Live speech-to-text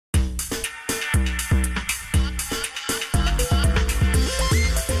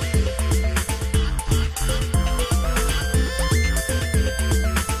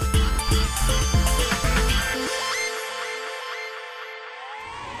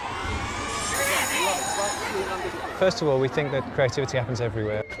First of all, we think that creativity happens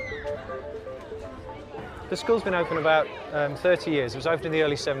everywhere. The school's been open about 30 years. It was opened in the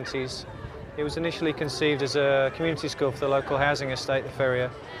early 70s. It was initially conceived as a community school for the local housing estate, the Ferrier.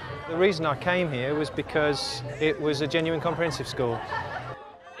 The reason I came here was because it was a genuine comprehensive school.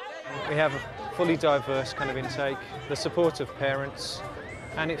 We have a fully diverse kind of intake, the support of parents,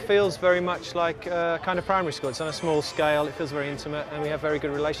 and it feels very much like a kind of primary school. It's on a small scale, it feels very intimate, and we have very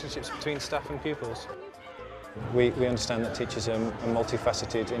good relationships between staff and pupils. We understand that teachers are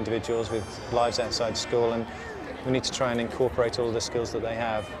multifaceted individuals with lives outside school, and we need to try and incorporate all of the skills that they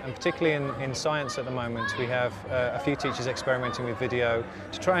have. And particularly in science at the moment, we have a few teachers experimenting with video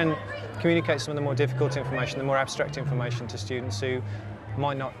to try and communicate some of the more difficult information, the more abstract information to students who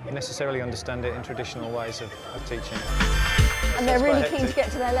might not necessarily understand it in traditional ways of teaching. And they're really keen to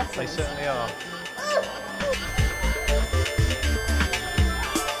get to their lessons. They certainly are.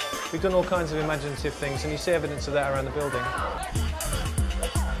 We've done all kinds of imaginative things, and you see evidence of that around the building.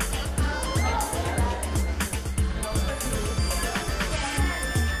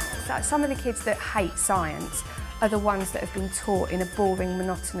 Some of the kids that hate science are the ones that have been taught in a boring,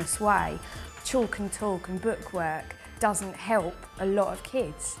 monotonous way. Chalk and talk and bookwork doesn't help a lot of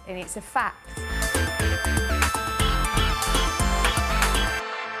kids, and it's a fact.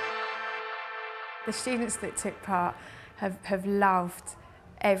 The students that took part have loved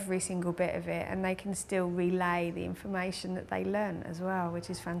every single bit of it, and they can still relay the information that they learnt as well, which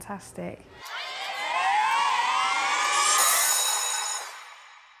is fantastic.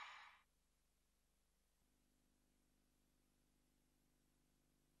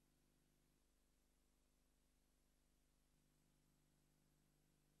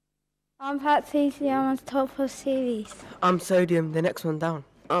 I'm potassium, I'm top of series. I'm sodium, the next one down.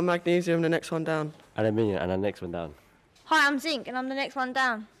 I'm magnesium, the next one down. Aluminium, and the next one down. Hi, I'm zinc, and I'm the next one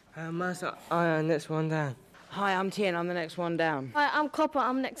down. I'm iron, next one down. Hi, I'm tin, I'm the next one down. Hi, I'm copper,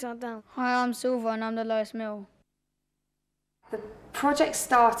 I'm the next one down. Hi, I'm silver, and I'm the lowest mill. The project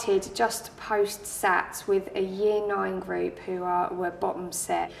started just post-SATs with a Year 9 group who were bottom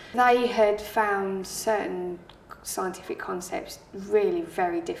set. They had found certain scientific concepts really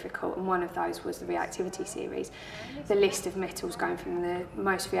very difficult, and one of those was the reactivity series. The list of metals going from the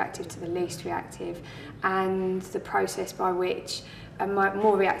most reactive to the least reactive, and the process by which a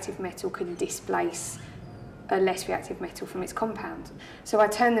more reactive metal can displace a less reactive metal from its compound. So I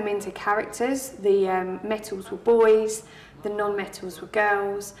turned them into characters. The metals were boys, the non-metals were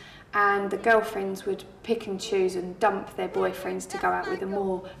girls, and the girlfriends would pick and choose and dump their boyfriends to go out with a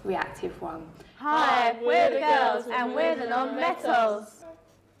more reactive one. Hi, we're the girls and we're the non-metals.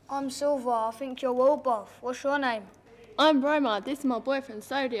 I'm Silver, I think you're well buff. What's your name? I'm Bromide, this is my boyfriend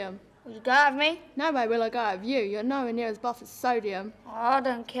Sodium. Will you go out with me? No way will I go out with you, you're nowhere near as buff as Sodium. Oh, I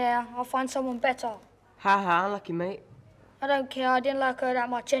don't care, I'll find someone better. Ha, unlucky mate. I don't care, I didn't like her that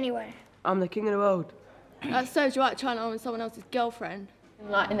much anyway. I'm the king of the world. That serves you right trying to own someone else's girlfriend.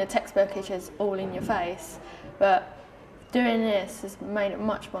 Like in the textbook it's just all in your face, but doing this has made it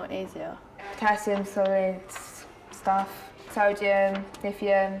much more easier. Potassium, solids, stuff, sodium,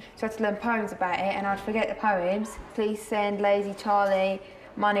 lithium. So I had to learn poems about it, and I'd forget the poems. Please send Lazy Charlie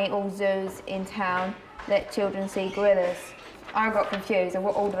money all zoos in town, let children see gorillas. I got confused of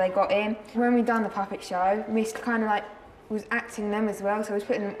what order they got in. When we done the puppet show, Miss kind of like was acting them as well, so we was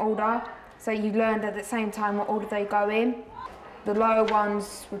putting them in order. So you learned at the same time what order they go in. The lower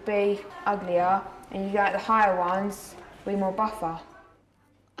ones would be uglier, and you get the higher ones would be more buffer.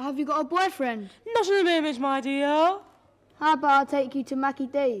 Have you got a boyfriend? Not an image, my dear. How about I take you to Mackie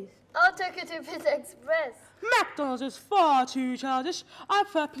D's? I'll take you to Pizza Express. McDonald's is far too childish. I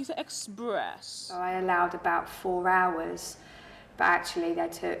prefer Pizza Express. So I allowed about 4 hours, but actually they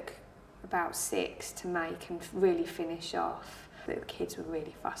took about 6 to make and really finish off. The kids were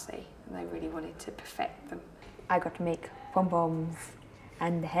really fussy and they really wanted to perfect them. I got to make pom-poms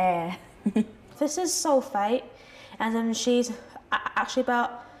and hair. This is sulfate, and then she's actually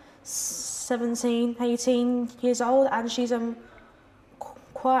about 17, 18 years old, and she's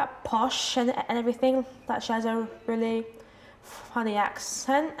quite posh and everything. Like she has a really funny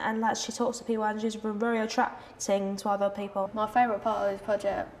accent, and like she talks to people, and she's very attracting to other people. My favourite part of this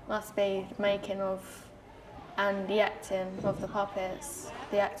project must be the making of and the acting of the puppets.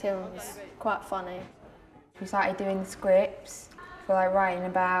 The acting was quite funny. We started doing the scripts for like writing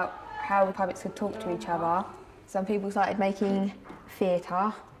about how the puppets could talk to each other. Some people started making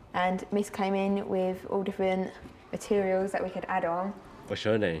theatre, and Miss came in with all different materials that we could add on. What's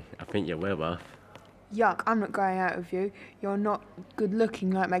your name? I think you're well buff. Yuck, I'm not going out with you. You're not good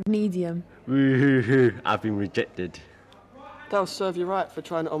looking like magnesium. Woo-hoo-hoo, I've been rejected. That'll serve you right for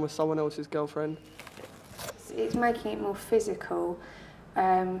trying it on with someone else's girlfriend. It's making it more physical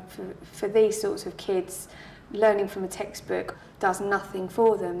for these sorts of kids. Learning from a textbook does nothing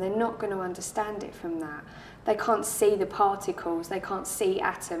for them. They're not going to understand it from that. They can't see the particles, they can't see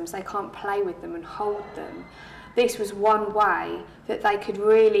atoms, they can't play with them and hold them. This was one way that they could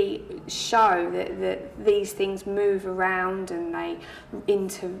really show that these things move around and they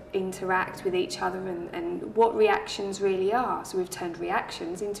interact with each other and what reactions really are. So we've turned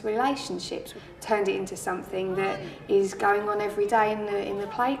reactions into relationships. We've turned it into something that is going on every day in the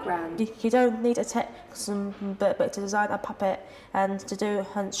playground. You don't need a textbook to design a puppet and to do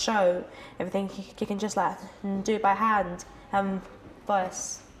and show everything. You can just like do it by hand and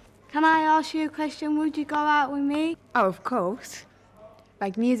voice. Can I ask you a question? Would you go out with me? Oh, of course.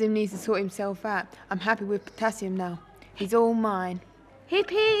 Magnesium needs to sort himself out. I'm happy with potassium now. He's all mine.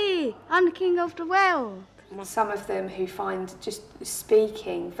 Hippie! I'm the king of the world. Some of them who find just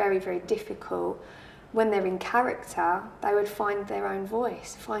speaking very, very difficult, when they're in character, they would find their own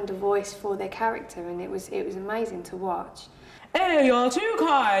voice, find a voice for their character, and it was amazing to watch. Hey, you're too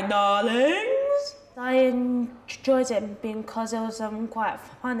kind, darlings. I enjoyed it because it was quite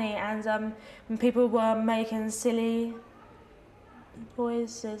funny and people were making silly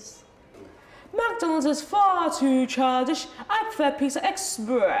noises. McDonald's is far too childish. I prefer Pizza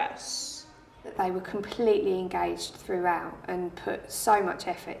Express. They were completely engaged throughout and put so much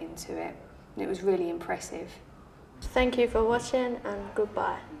effort into it. It was really impressive. Thank you for watching and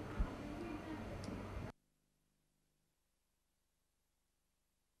goodbye.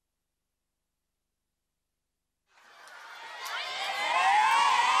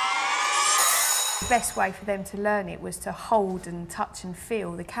 The best way for them to learn it was to hold and touch and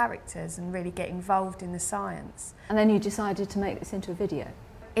feel the characters and really get involved in the science. And then you decided to make this into a video?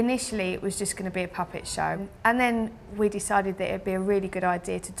 Initially it was just going to be a puppet show, and then we decided that it would be a really good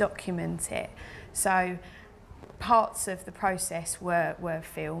idea to document it. So parts of the process were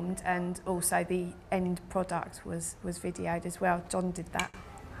filmed and also the end product was videoed as well. Jon did that.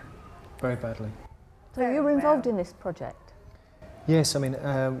 Very badly. So you were involved in this project? Yes, I mean,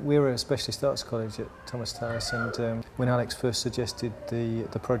 we were at Specialist Arts College at Thomas Tallis, and when Alex first suggested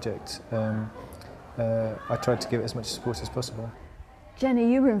the project, I tried to give it as much support as possible.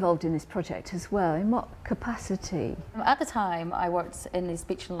 Jenny, you were involved in this project as well. In what capacity? At the time, I worked in the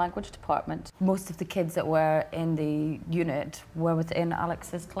speech and language department. Most of the kids that were in the unit were within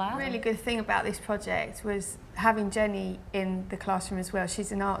Alex's class. The really good thing about this project was having Jenny in the classroom as well.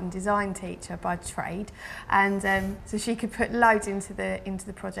 She's an art and design teacher by trade, and so she could put loads into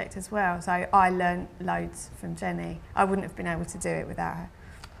the project as well. So I learned loads from Jenny. I wouldn't have been able to do it without her.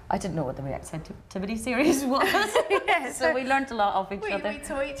 I didn't know what the reactivity series was, yeah, so we learned a lot of each other. We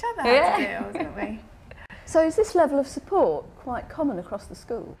taught each other how to do it, wasn't we? So is this level of support quite common across the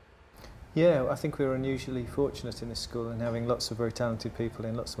school? Yeah, I think we were unusually fortunate in this school in having lots of very talented people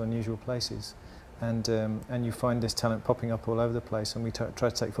in lots of unusual places, and you find this talent popping up all over the place, and we try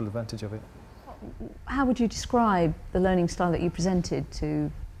to take full advantage of it. How would you describe the learning style that you presented to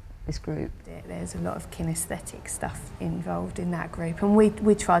this group? There's a lot of kinesthetic stuff involved in that group, and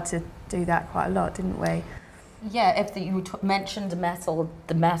we tried to do that quite a lot, didn't we? Yeah, if you mentioned metal,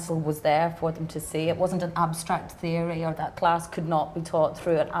 the metal was there for them to see. It wasn't an abstract theory, or that class could not be taught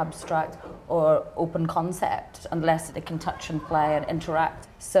through an abstract or open concept unless it can touch and play and interact.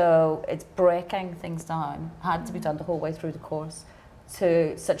 So it's breaking things down, had to be done the whole way through the course,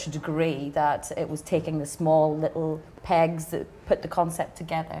 to such a degree that it was taking the small little pegs that put the concept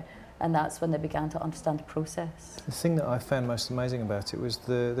together, and that's when they began to understand the process. The thing that I found most amazing about it was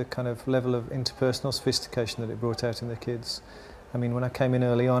the kind of level of interpersonal sophistication that it brought out in the kids. I mean, when I came in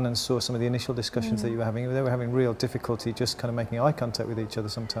early on and saw some of the initial discussions that you were having, they were having real difficulty just kind of making eye contact with each other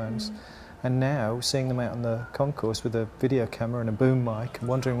sometimes. And now, seeing them out on the concourse with a video camera and a boom mic and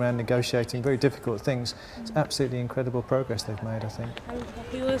wandering around negotiating very difficult things, it's absolutely incredible progress they've made, I think.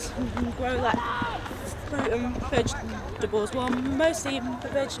 He was grow like fruit and vegetables, well, mostly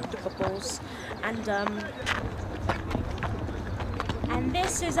vegetables, and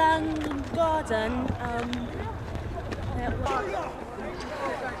this is a garden.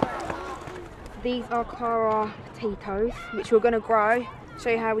 These are Cara potatoes, which we're going to grow. Show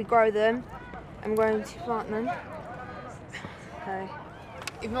you how we grow them. I'm going to plant them. Okay.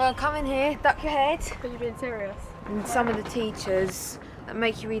 If you want to come in here, duck your head. Are you being serious? And some of the teachers that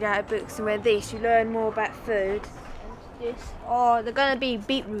make you read out of books, and with this you learn more about food. This, oh, they're going to be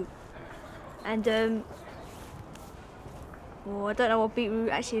beetroot. And well, I don't know what beetroot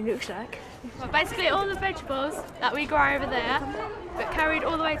actually looks like. Well, basically all the vegetables that we grow over there, but carried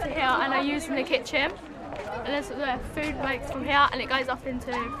all the way to here and are used in the kitchen. and there's the food makes from here, and it goes off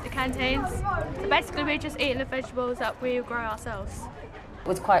into the canteens. So basically, we're just eating the vegetables that we grow ourselves. It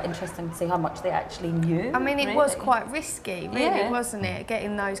was quite interesting to see how much they actually knew. I mean, it was quite risky, really, Yeah. wasn't it?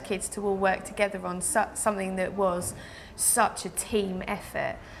 Getting those kids to all work together on something that was such a team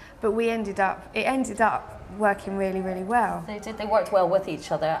effort. But it ended up working really, really well. They did. They worked well with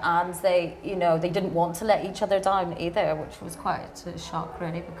each other, and they didn't want to let each other down either, which was quite a shock,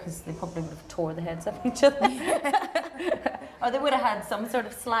 really, because they probably would have tore the heads off each other. Or they would have had some sort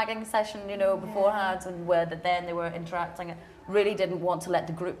of slagging session, beforehand, and where then they were interacting. Really didn't want to let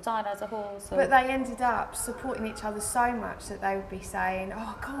the group down as a whole. So. But they ended up supporting each other so much that they would be saying,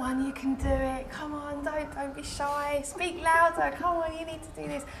 "Oh, come on, you can do it. Come on, don't be shy. Speak louder. Come on, you need to do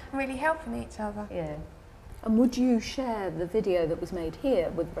this." And really helping each other. Yeah. And would you share the video that was made here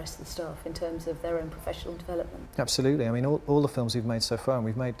with the rest of the staff in terms of their own professional development? Absolutely. I mean, all the films we've made so far, and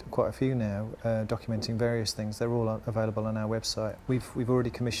we've made quite a few now, documenting various things. They're all available on our website. We've already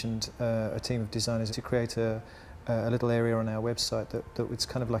commissioned a team of designers to create a little area on our website that it's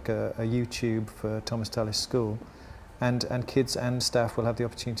kind of like a YouTube for Thomas Tallis School, and kids and staff will have the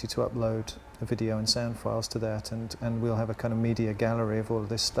opportunity to upload a video and sound files to that, and we'll have a kind of media gallery of all of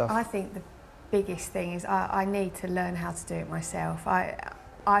this stuff. I think the biggest thing is I need to learn how to do it myself.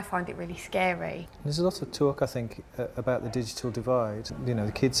 I find it really scary. There's a lot of talk, I think, about the digital divide,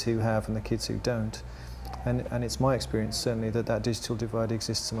 the kids who have and the kids who don't, and it's my experience certainly that digital divide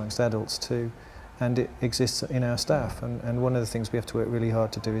exists amongst adults too. And it exists in our staff, and one of the things we have to work really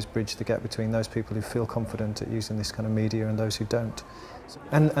hard to do is bridge the gap between those people who feel confident at using this kind of media and those who don't.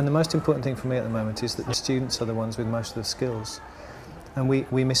 And the most important thing for me at the moment is that the students are the ones with most of the skills, and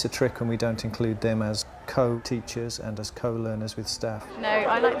we miss a trick when we don't include them as co-teachers and as co-learners with staff. No,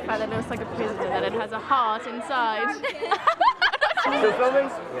 I like the fact that it looks like a pizza and it has a heart inside. Still filming?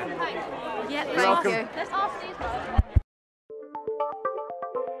 Yeah, You're thank welcome. you. Let's ask these guys.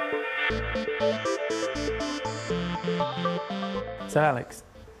 So Alex,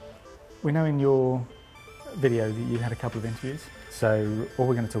 we know in your video that you had a couple of interviews, so all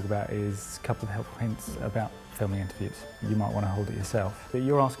we're going to talk about is a couple of helpful hints about filming interviews. You might want to hold it yourself. But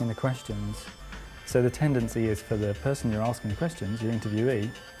you're asking the questions, so the tendency is for the person you're asking the questions, your interviewee,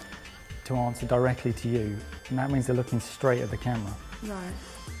 to answer directly to you, and that means they're looking straight at the camera.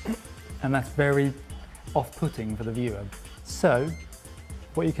 Right. And that's very off-putting for the viewer. So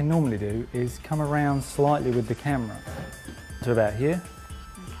what you can normally do is come around slightly with the camera to about here,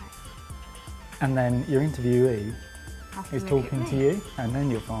 and then your interviewee is talking to you, and then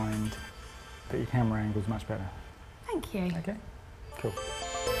you'll find that your camera angle is much better. Thank you. Okay, cool.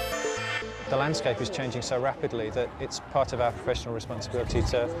 The landscape is changing so rapidly that it's part of our professional responsibility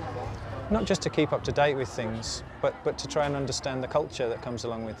to not just to keep up to date with things, but to try and understand the culture that comes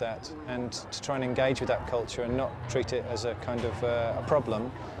along with that, and to try and engage with that culture and not treat it as a kind of a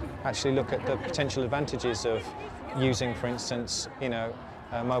problem. Actually look at the potential advantages of using, for instance,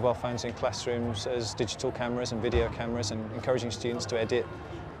 mobile phones in classrooms as digital cameras and video cameras, and encouraging students to edit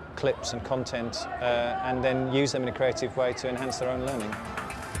clips and content and then use them in a creative way to enhance their own learning.